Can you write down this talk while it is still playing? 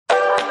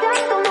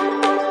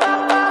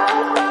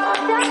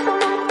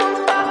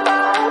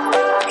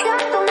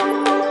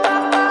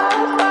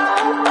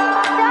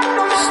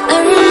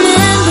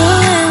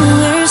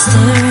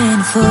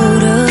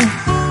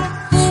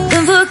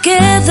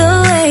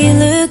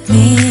look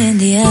me in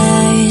the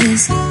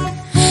eyes,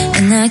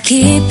 and I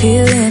keep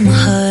you in my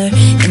heart.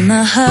 In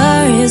my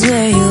heart is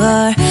where you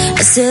are.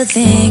 I still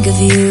think of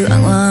you,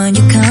 I want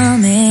you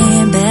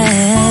coming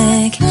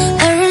back.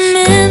 I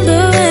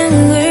remember when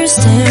we were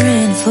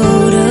staring at a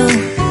photo.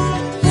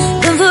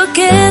 Don't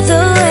forget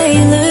the way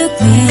you look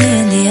me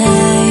in the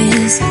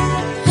eyes,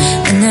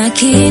 and I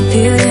keep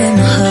you in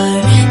my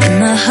heart. In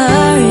my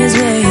heart is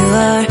where you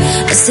are.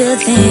 I still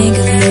think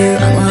of you,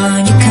 I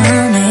want you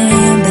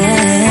coming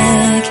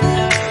back.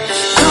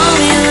 Call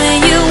me when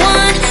you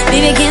want,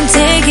 baby, I can't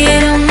take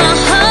it on my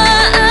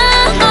heart.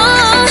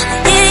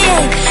 Yeah,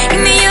 yeah,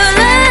 give me your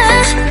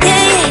love,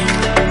 yeah, yeah.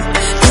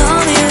 Call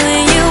me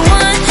when you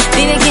want,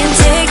 baby, I can't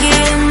take it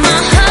on my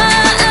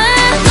heart.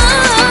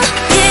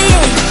 Yeah,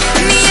 yeah,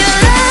 give me your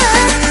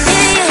love,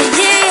 yeah,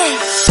 yeah, yeah.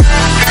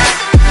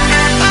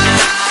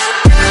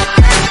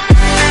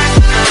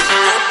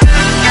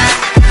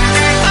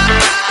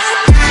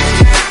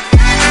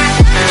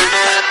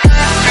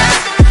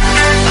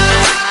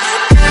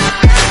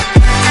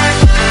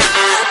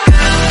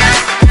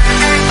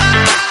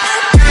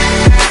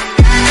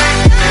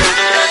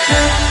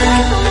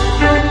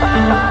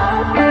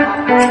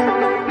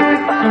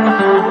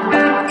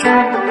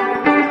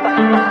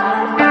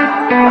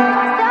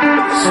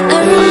 I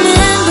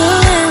remember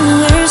when we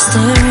were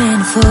staring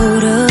at a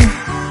photo.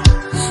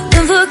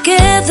 Don't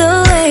forget the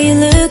way you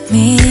look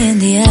me in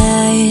the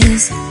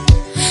eyes,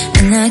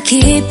 and I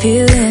keep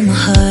you in my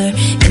heart.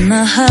 In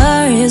my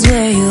heart is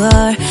where you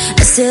are.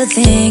 I still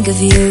think of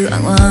you, I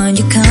want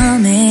you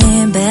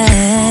coming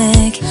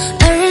back.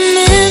 I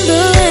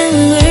remember when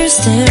we were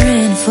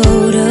staring at a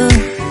photo.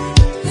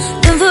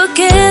 Don't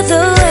forget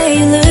the way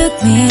you look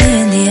me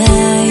in the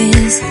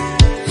eyes,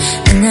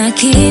 and I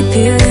keep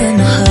you in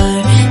my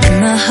heart. In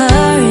my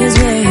heart is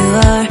where you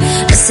are.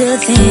 I still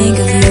think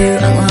of you,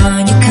 I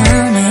want you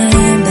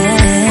coming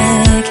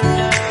back.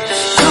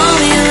 Call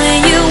me when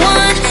you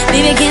want,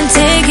 baby, I can't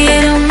take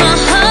it on my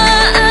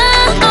heart.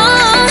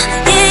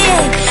 Yeah,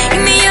 yeah,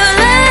 give me your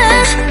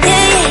love,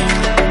 yeah, yeah.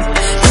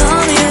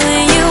 Call me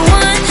when you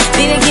want,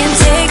 baby, I can't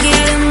take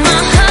it on my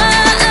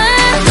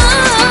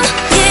heart.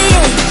 Yeah,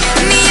 yeah,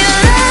 give me your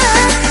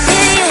love,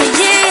 yeah,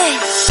 yeah, yeah.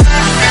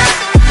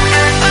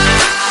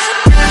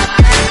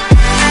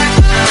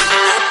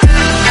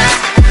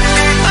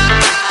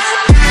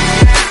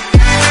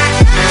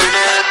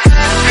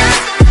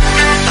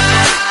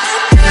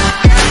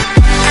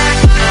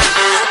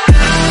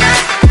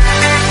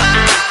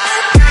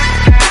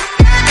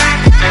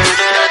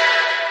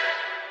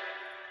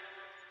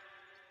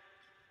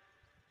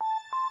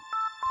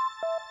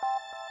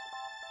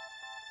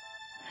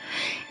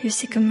 You're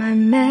sick of my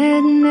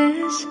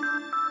madness.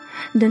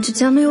 Don't you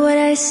tell me what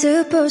I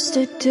supposed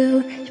to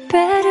do. You're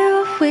better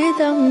off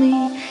without me.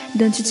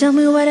 Don't you tell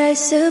me what I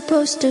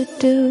supposed to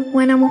do.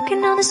 When I'm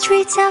walking on the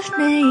streets half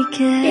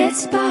naked,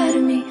 it's part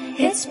of me,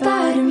 it's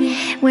part of me.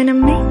 When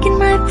I'm making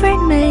my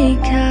brain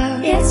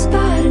makeup, it's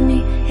part of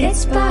me,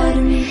 it's part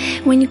of me.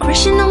 When you're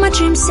crushing on my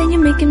dreams and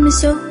you're making me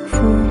so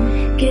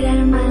full, get out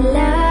of my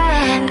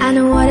life. I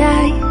know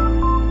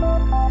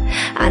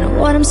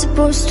what I'm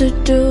supposed to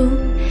do.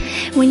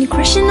 When you're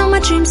crushing on my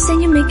dreams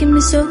and you're making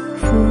me so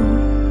full,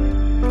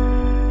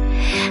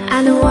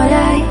 I know what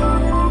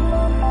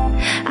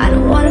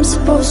I'm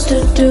supposed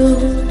to do.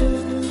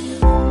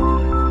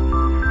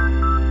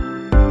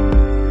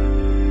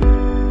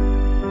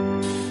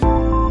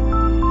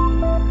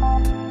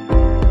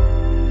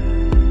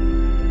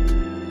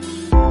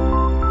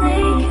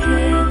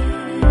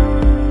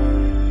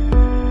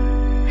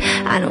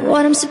 I know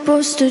what I'm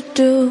supposed to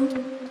do.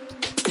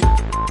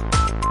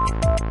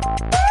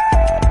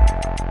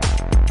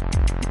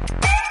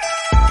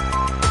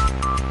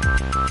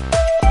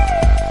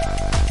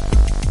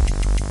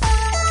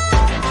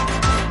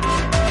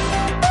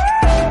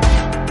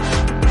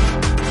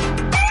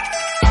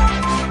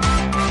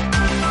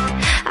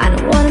 I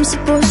know what I'm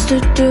supposed to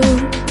do.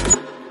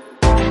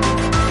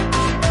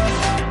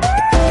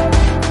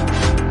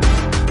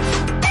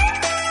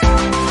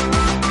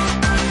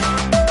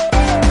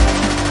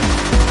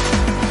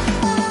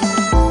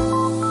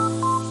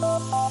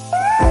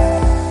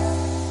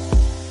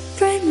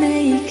 Brain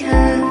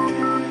makeup.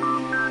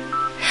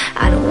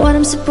 I know what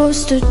I'm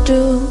supposed to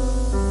do.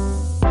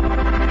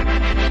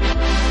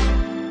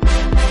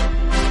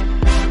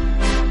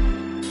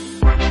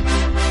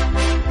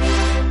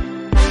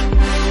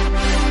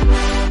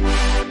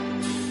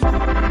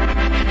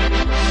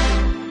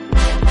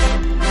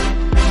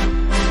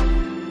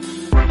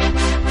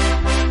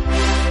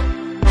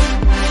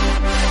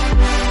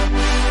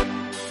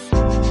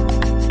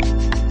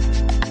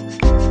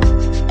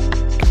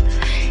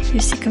 You're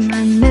sick of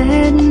my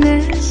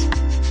madness.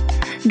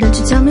 Don't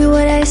you tell me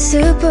what I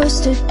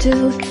supposed to do.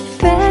 You're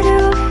better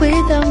off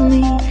without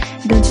me.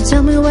 Don't you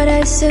tell me what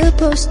I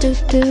supposed to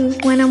do.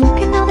 When I'm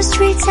walking on the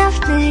streets half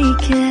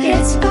naked,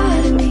 it's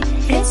part of me,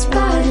 it's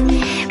part of me.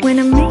 When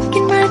I'm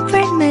making my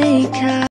brain makeup.